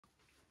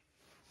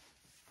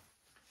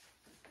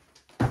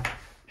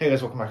Hey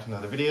guys, welcome back to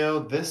another video.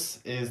 This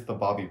is the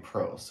Bobby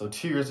Pro. So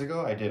 2 years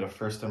ago, I did a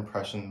first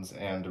impressions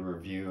and a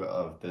review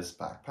of this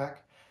backpack,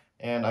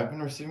 and I've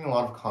been receiving a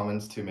lot of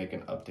comments to make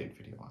an update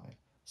video on it.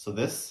 So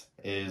this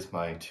is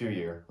my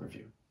 2-year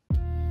review.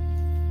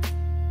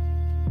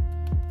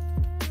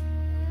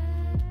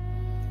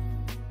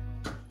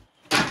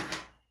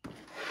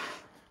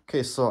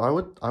 Okay, so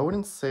I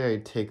wouldn't say I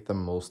take the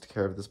most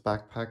care of this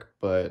backpack,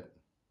 but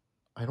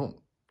I don't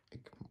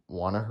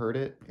want to hurt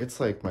it. It's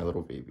like my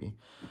little baby.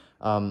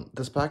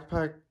 This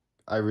backpack,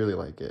 I really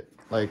like it.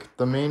 Like,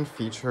 the main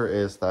feature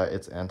is that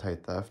it's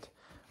anti-theft.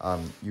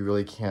 You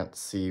really can't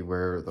see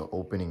where the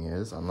opening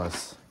is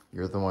unless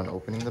you're the one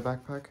opening the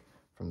backpack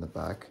from the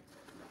back.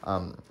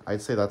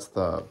 I'd say that's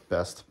the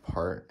best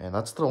part, and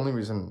that's the only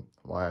reason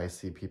why I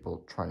see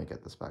people trying to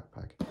get this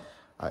backpack.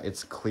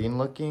 It's clean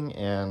looking,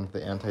 and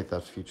the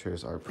anti-theft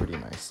features are pretty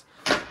nice.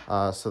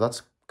 So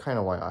that's kind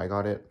of why I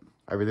got it.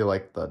 I really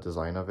like the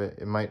design of it.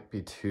 It might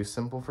be too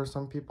simple for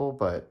some people,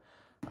 but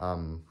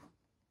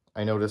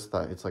I noticed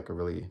that it's like a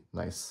really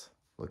nice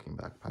looking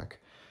backpack.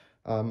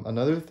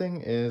 Another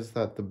thing is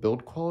that the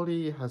build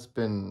quality has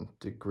been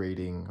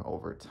degrading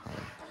over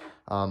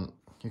time.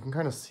 You can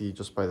kind of see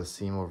just by the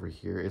seam over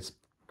here, it's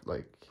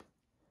like,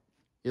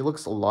 it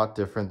looks a lot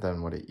different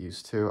than what it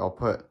used to. I'll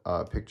put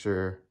a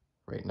picture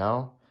right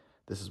now.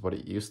 This is what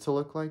it used to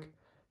look like,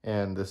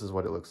 and this is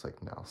what it looks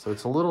like now. So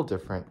it's a little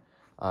different.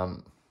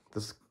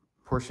 This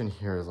portion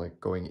here is like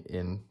going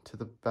into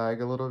the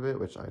bag a little bit,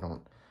 which I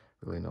don't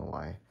really know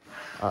why.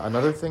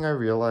 Another thing I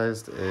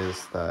realized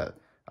is that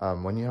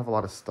when you have a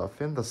lot of stuff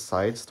in, the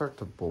sides start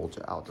to bulge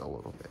out a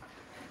little bit.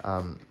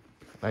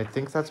 I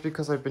think that's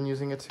because I've been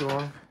using it too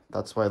long.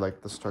 That's why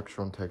like the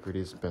structural integrity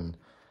has been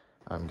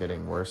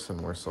getting worse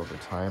and worse over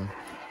time.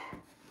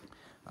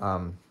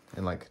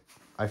 And like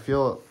I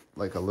feel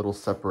like a little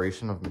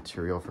separation of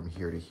material from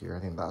here to here. I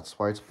think that's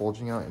why it's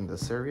bulging out in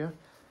this area.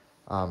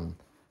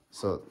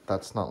 So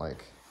that's not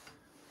like,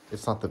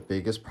 it's not the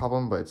biggest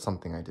problem, but it's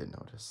something I did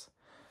notice.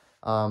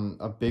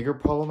 A bigger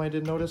problem I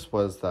did notice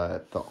was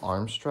that the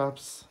arm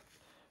straps,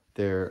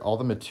 all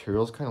the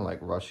materials kind of like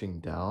rushing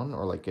down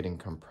or like getting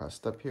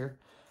compressed up here.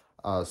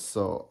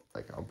 So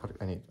like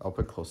I'll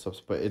put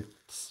close-ups, but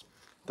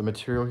the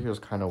material here is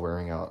kind of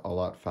wearing out a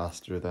lot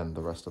faster than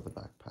the rest of the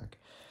backpack.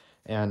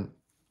 And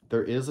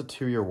there is a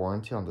 2-year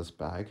warranty on this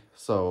bag,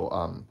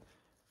 so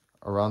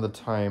around the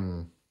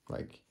time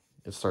like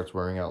it starts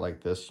wearing out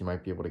like this, you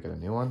might be able to get a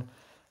new one.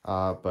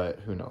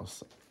 But who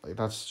knows? Like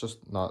that's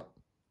just not,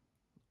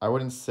 I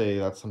wouldn't say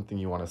that's something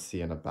you want to see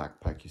in a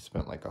backpack you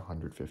spent like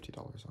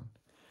 $150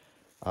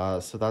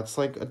 on. So that's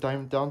like a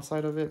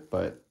downside of it,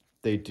 but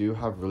they do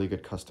have really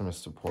good customer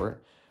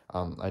support.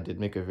 I did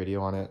make a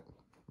video on it.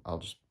 I'll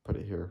just put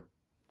it here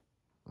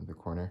in the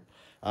corner.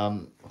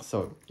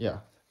 So yeah,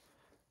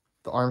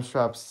 the arm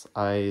straps,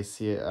 I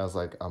see it as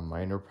like a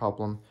minor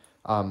problem.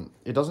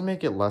 It doesn't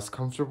make it less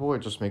comfortable, it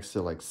just makes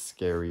it like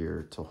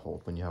scarier to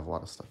hold when you have a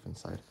lot of stuff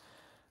inside.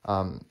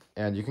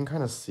 And you can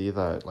kind of see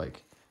that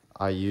like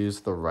I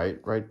use the right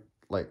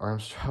like arm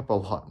strap a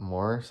lot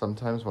more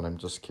sometimes when I'm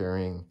just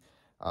carrying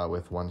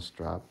with one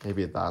strap.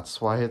 Maybe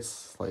that's why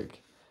it's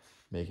like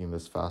making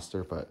this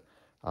faster, but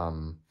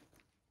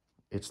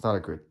it's not a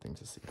good thing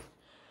to see.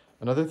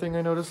 Another thing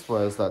I noticed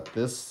was that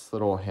this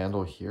little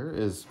handle here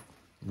is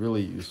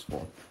really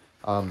useful.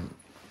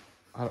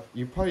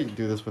 You probably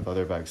do this with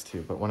other bags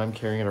too, but when I'm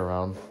carrying it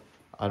around,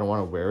 I don't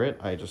want to wear it.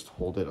 I just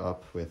hold it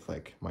up with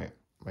like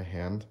my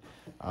hand,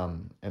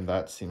 and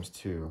that seems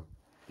to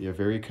be a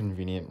very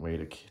convenient way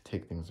to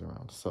take things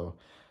around. So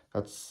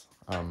that's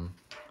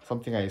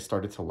something I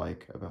started to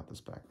like about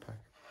this backpack.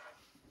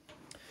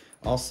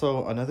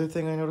 Also, another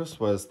thing I noticed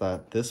was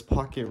that this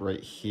pocket right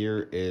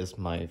here is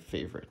my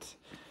favorite.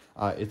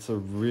 It's a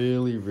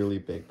really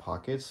big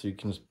pocket, so you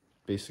can just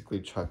basically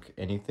chuck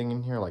anything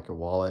in here, like a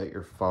wallet,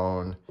 your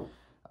phone,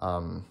 I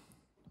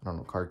don't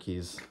know, car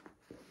keys,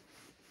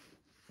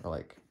 or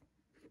like,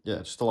 yeah,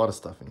 just a lot of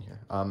stuff in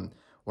here.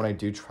 When I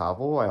do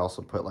travel, I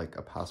also put like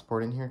a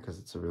passport in here because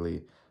it's a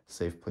really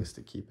safe place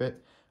to keep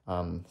it.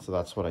 So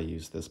that's what I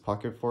use this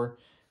pocket for.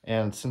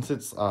 And since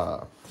it's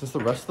since the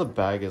rest of the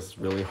bag is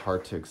really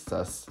hard to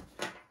access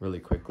really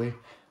quickly,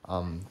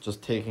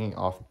 just taking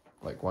off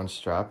like one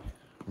strap,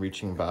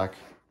 reaching back,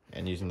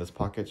 and using this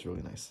pocket is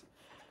really nice.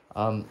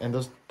 And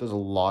there's a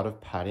lot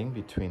of padding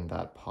between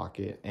that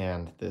pocket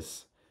and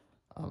this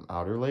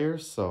outer layer,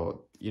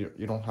 so you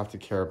don't have to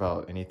care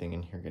about anything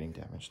in here getting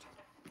damaged.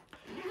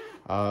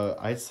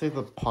 I'd say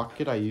the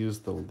pocket I use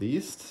the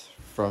least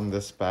from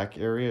this back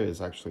area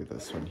is actually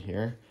this one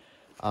here.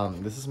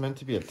 This is meant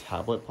to be a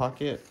tablet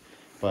pocket,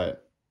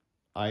 but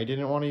I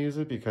didn't want to use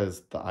it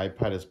because the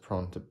iPad is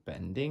prone to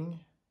bending.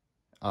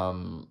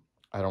 I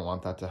don't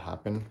want that to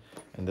happen.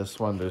 And this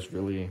one, there's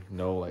really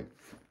no like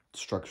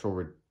structural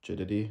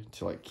rigidity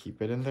to like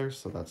keep it in there,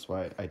 so that's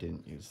why I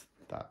didn't use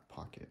that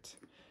pocket.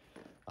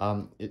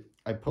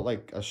 I put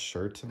like a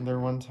shirt in there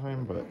one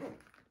time, but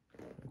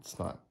it's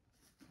not,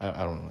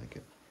 I don't like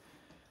it.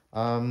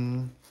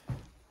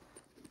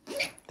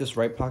 This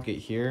right pocket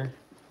here,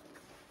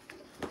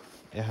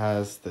 it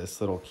has this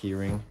little key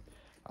ring.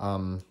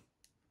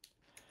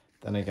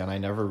 Then again, I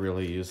never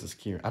really use this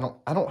key. I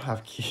don't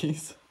have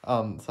keys.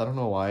 So I don't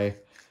know why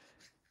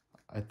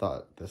I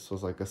thought this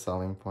was like a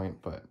selling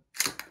point, but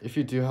if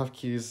you do have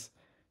keys,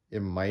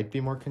 it might be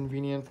more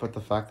convenient, but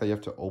the fact that you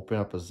have to open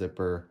up a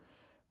zipper,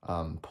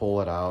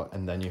 pull it out,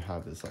 and then you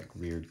have this like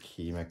weird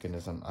key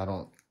mechanism, I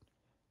don't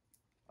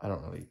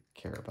really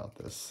care about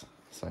this,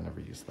 so I never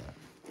use that.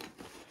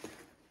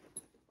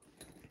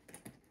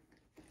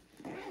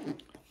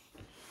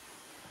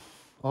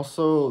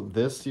 Also,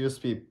 this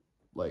USB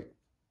like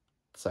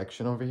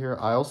section over here,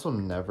 I also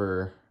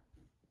never,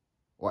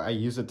 well, I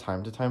use it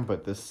time to time,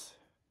 but this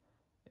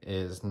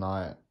is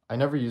not, I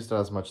never used it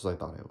as much as I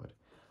thought I would.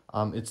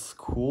 It's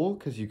cool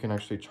because you can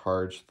actually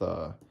charge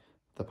the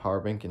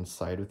power bank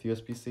inside with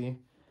USB-C,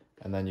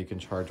 and then you can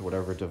charge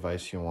whatever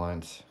device you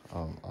want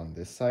on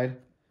this side,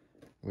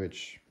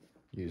 which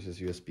uses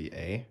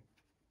USB-A.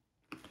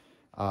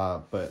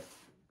 But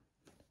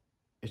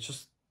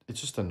it's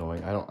just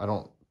annoying. I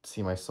don't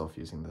see myself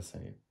using this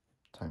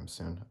anytime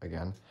soon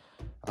again.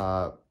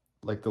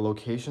 Like the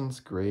location's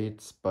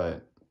great,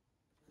 but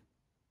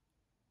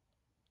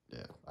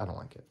yeah, I don't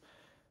like it.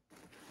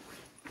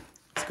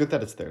 It's good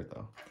that it's there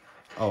though.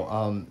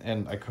 Oh,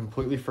 and I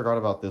completely forgot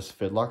about this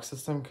fidlock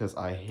system because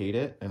I hate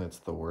it and it's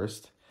the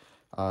worst.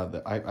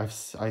 I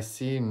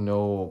see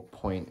no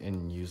point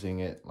in using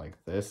it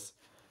like this.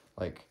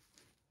 Like,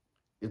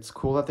 it's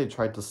cool that they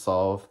tried to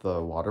solve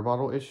the water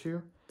bottle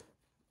issue,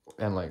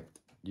 and like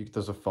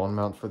there's a phone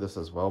mount for this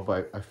as well,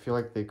 but I feel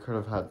like they could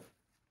have had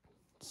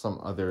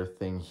some other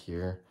thing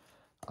here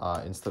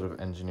instead of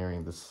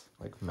engineering this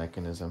like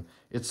mechanism.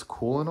 It's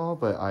cool and all,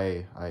 but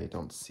I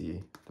don't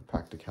see the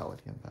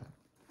practicality in that.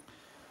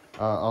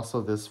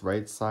 Also, this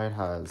right side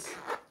has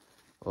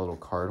a little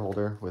card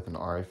holder with an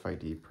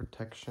RFID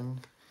protection.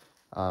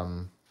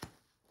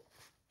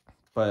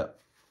 But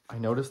I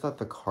noticed that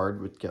the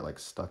card would get like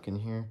stuck in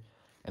here,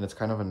 and it's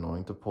kind of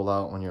annoying to pull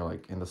out when you're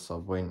like in the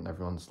subway and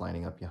everyone's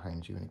lining up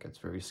behind you, and it gets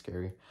very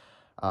scary.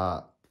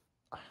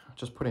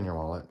 Just put it in your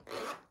wallet.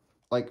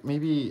 Like,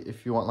 maybe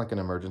if you want like an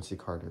emergency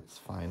card, it's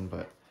fine,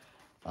 but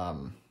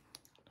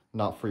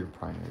not for your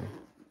primary.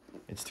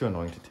 It's too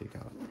annoying to take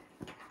out.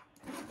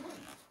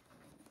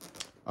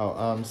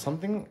 Oh,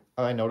 something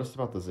I noticed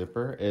about the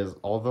zipper is,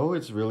 although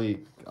it's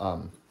really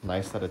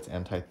nice that it's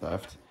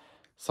anti-theft,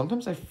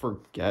 sometimes I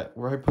forget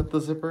where I put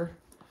the zipper.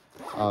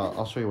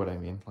 I'll show you what I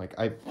mean. Like,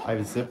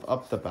 I zip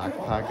up the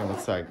backpack, and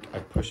let's say I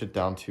push it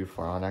down too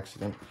far on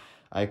accident.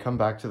 I come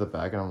back to the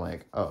bag and I'm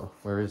like, oh,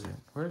 where is it?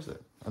 Where is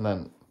it? And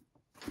then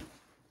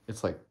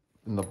it's like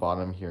in the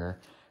bottom here,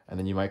 and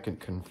then you might get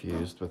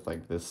confused with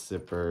like this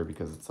zipper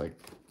because it's like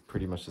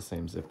pretty much the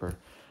same zipper.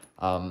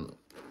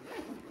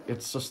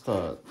 It's just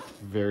a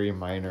very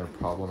minor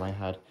problem I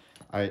had.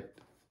 I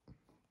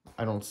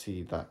don't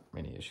see that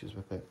many issues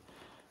with it.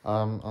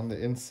 On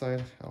the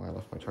inside, oh, I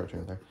left my charger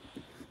in there.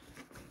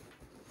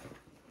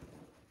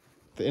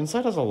 The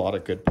inside has a lot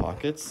of good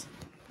pockets.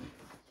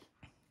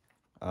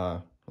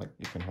 Like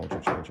you can hold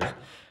your chargers.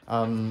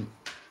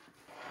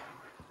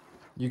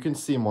 You can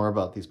see more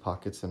about these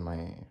pockets in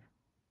my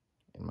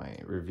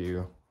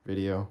review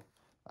video.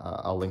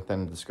 I'll link that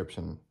in the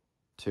description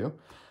too.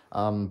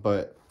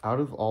 But out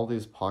of all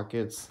these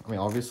pockets, I mean,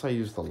 obviously I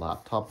use the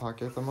laptop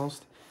pocket the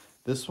most.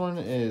 This one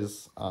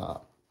is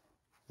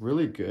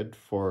really good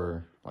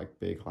for like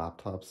big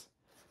laptops.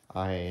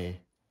 When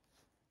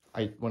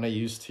I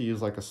used to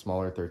use like a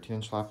smaller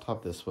 13-inch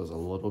laptop, this was a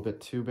little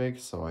bit too big,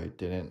 so I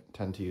didn't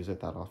tend to use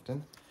it that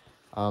often.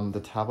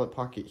 The tablet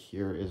pocket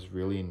here is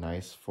really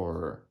nice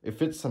for, it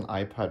fits an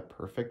iPad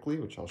perfectly,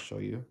 which I'll show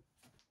you.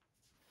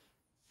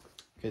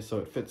 Okay, so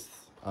it fits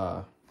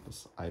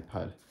this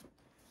iPad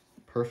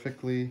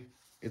perfectly.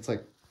 It's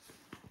like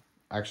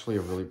actually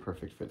a really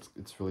perfect fit.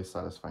 It's really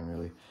satisfying,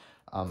 really.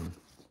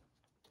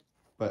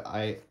 But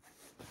I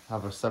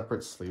have a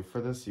separate sleeve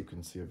for this. You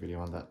can see a video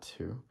on that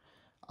too.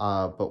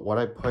 But what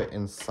I put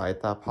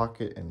inside that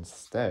pocket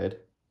instead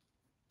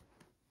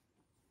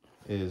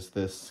is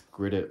this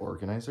gridded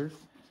organizer.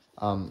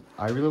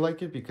 I really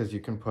like it because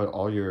you can put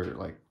all your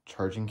like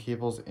charging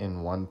cables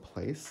in one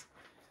place,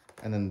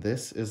 and then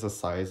this is the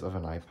size of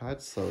an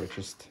iPad, so it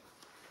just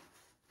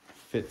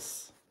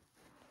fits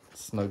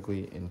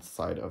snugly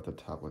inside of the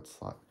tablet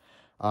slot.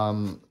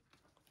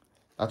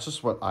 That's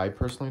just what I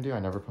personally do. I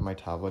never put my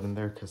tablet in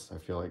there because I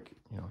feel like,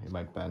 you know, it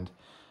might bend.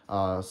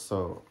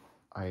 So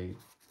I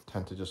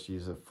tend to just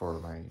use it for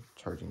my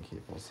charging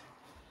cables.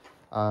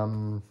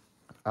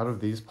 Out of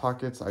these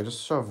pockets, I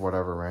just shove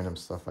whatever random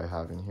stuff I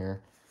have in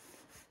here.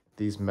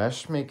 These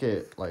mesh make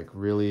it like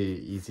really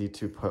easy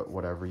to put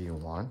whatever you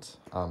want.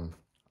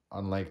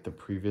 Unlike the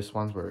previous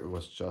ones where it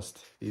was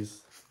just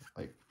these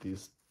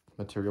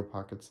material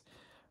pockets.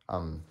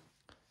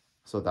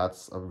 So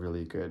that's a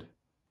really good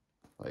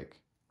like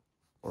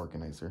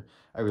organizer.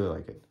 I really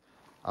like it.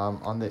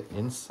 On the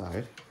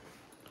inside,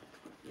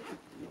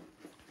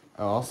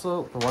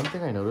 also the one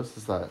thing I noticed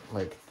is that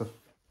like the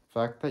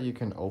fact that you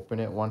can open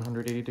it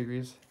 180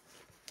 degrees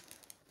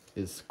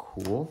is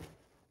cool.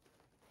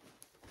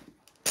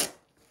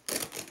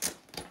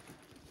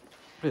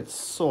 But it's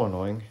so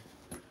annoying.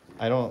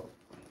 I don't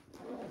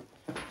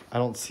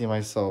see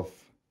myself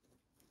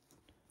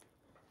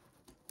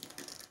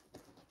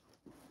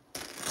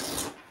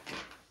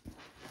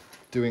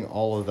doing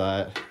all of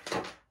that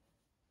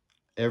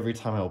every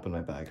time I open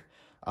my bag.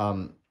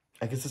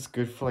 I guess it's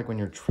good for like when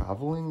you're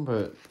traveling,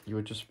 but you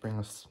would just bring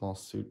a small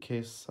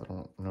suitcase. I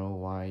don't know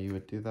why you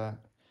would do that.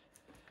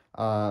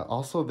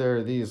 Also, there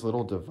are these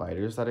little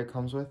dividers that it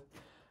comes with.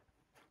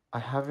 I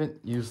haven't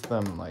used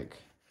them like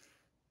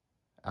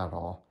at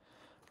all.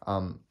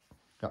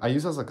 I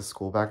use it as like a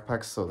school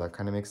backpack, so that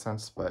kind of makes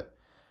sense, but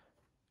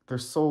they're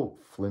so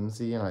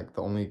flimsy, and like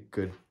the only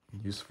good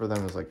use for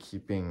them is like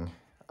keeping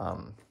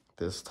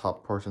this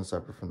top portion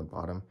separate from the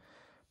bottom.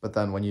 But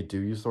then when you do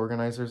use the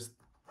organizers,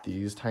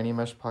 these tiny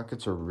mesh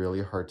pockets are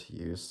really hard to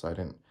use, so I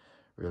didn't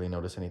really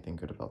notice anything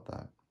good about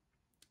that.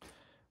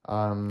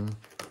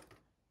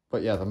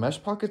 But yeah, the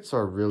mesh pockets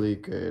are really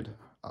good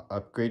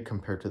upgrade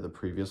compared to the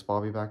previous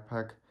Bobby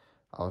backpack.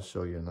 I'll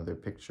show you another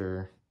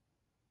picture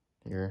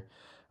here.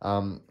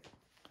 And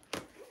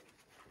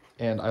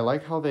I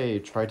like how they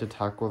tried to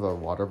tackle the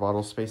water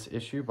bottle space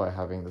issue by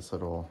having this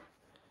little,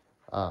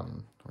 what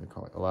do you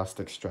call it,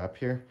 elastic strap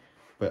here.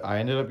 But I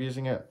ended up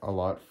using it a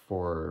lot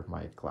for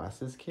my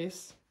glasses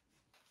case,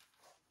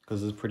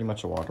 because it's pretty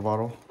much a water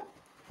bottle,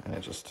 and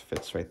it just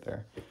fits right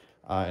there.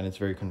 And it's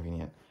very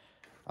convenient.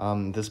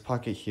 This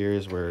pocket here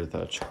is where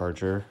the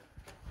charger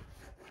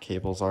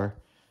cables are.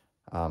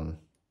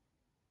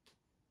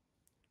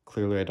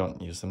 Clearly I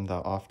don't use them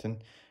that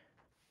often.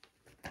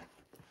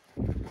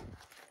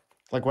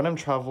 Like when I'm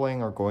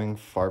traveling or going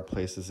far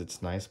places,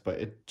 it's nice, but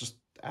it just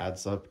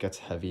adds up, gets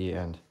heavy,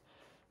 and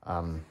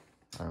I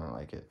don't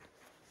like it.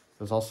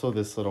 There's also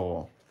this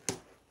little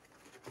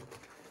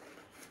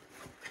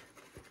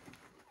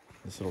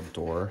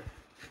door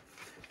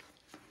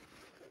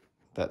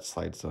that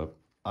slides up.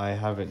 I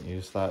haven't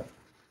used that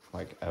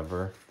like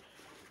ever.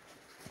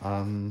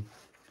 I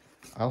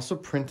also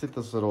printed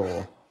this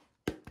little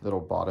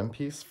bottom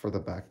piece for the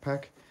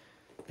backpack,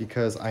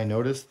 because I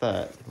noticed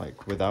that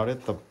like without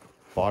it, the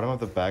bottom of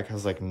the bag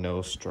has like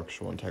no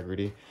structural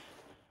integrity.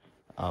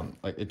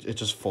 Like it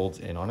just folds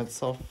in on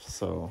itself.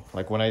 So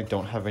like when I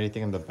don't have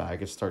anything in the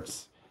bag, it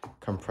starts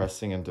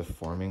compressing and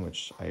deforming,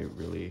 which I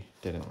really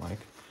didn't like.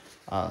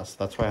 So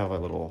that's why I have a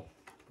little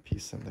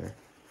piece in there.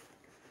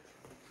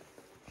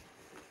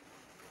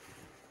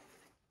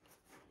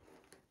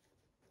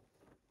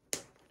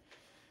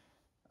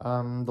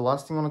 The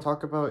last thing I want to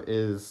talk about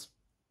is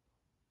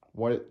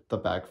what the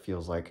bag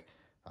feels like.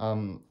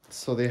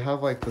 So they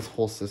have like this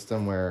whole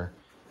system where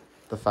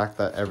the fact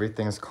that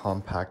everything is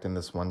compact in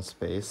this one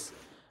space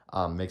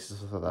makes it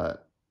so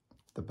that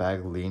the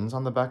bag leans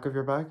on the back of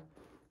your bag,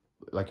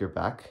 like your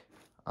back,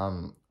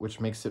 which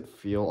makes it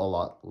feel a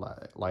lot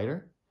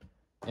lighter.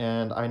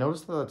 And I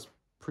noticed that that's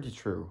pretty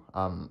true.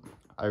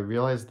 I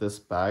realized this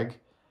bag,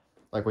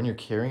 like when you're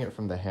carrying it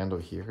from the handle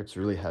here, it's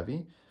really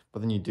heavy,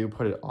 but then you do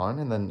put it on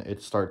and then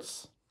it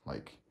starts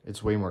like,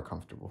 it's way more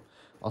comfortable.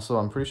 Also,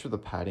 I'm pretty sure the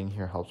padding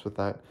here helps with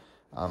that.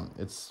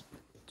 It's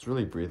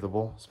really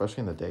breathable,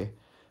 especially in the day.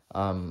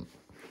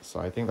 So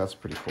I think that's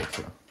pretty cool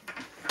too.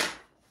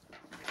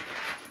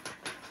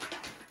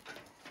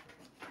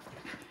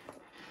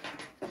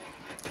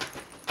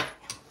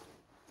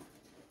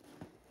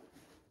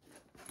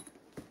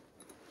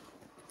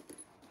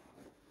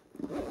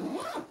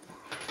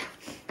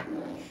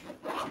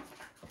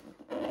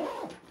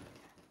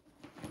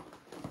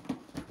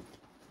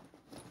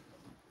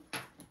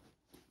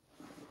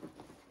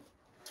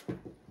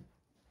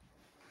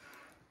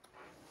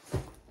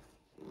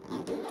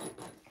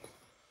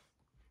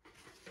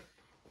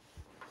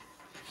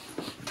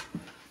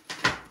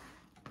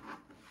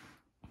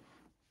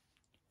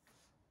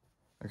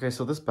 Okay,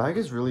 so this bag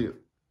is really,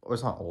 or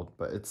it's not old,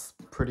 but it's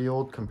pretty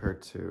old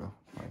compared to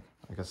like,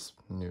 I guess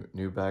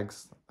new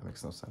bags. That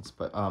makes no sense.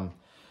 But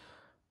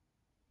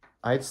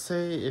I'd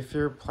say if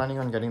you're planning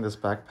on getting this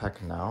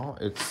backpack now,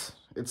 it's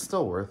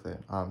still worth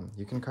it.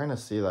 You can kind of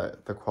see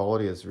that the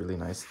quality is really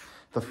nice.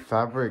 The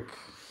fabric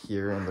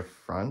here in the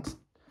front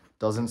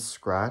doesn't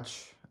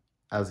scratch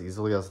as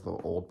easily as the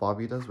old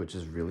Bobby does, which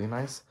is really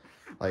nice.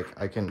 Like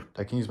I can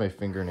use my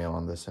fingernail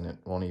on this and it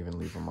won't even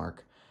leave a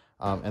mark.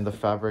 And the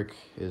fabric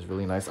is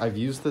really nice. I've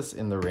used this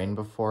in the rain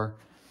before.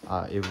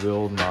 It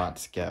will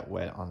not get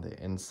wet on the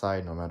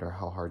inside no matter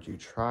how hard you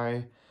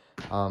try.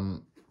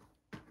 And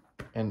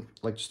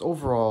like just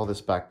overall,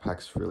 this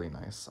backpack's really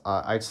nice.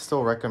 I'd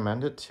still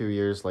recommend it 2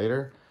 years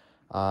later.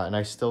 And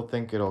I still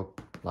think it'll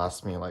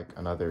last me like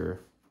another,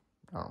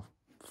 I don't know,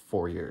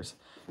 4 years.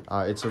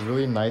 It's a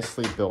really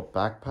nicely built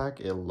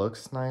backpack. It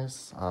looks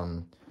nice.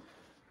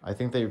 I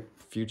think they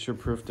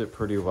future-proofed it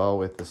pretty well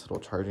with this little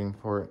charging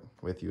port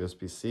with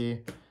USB-C.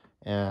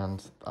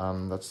 And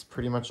that's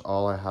pretty much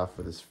all I have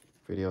for this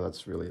video.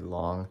 That's really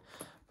long.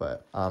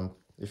 But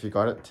if you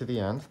got it to the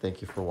end, thank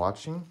you for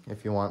watching.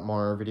 If you want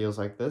more videos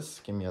like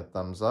this, give me a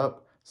thumbs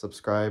up,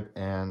 subscribe,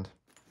 and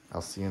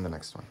I'll see you in the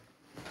next one.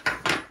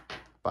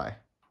 Bye.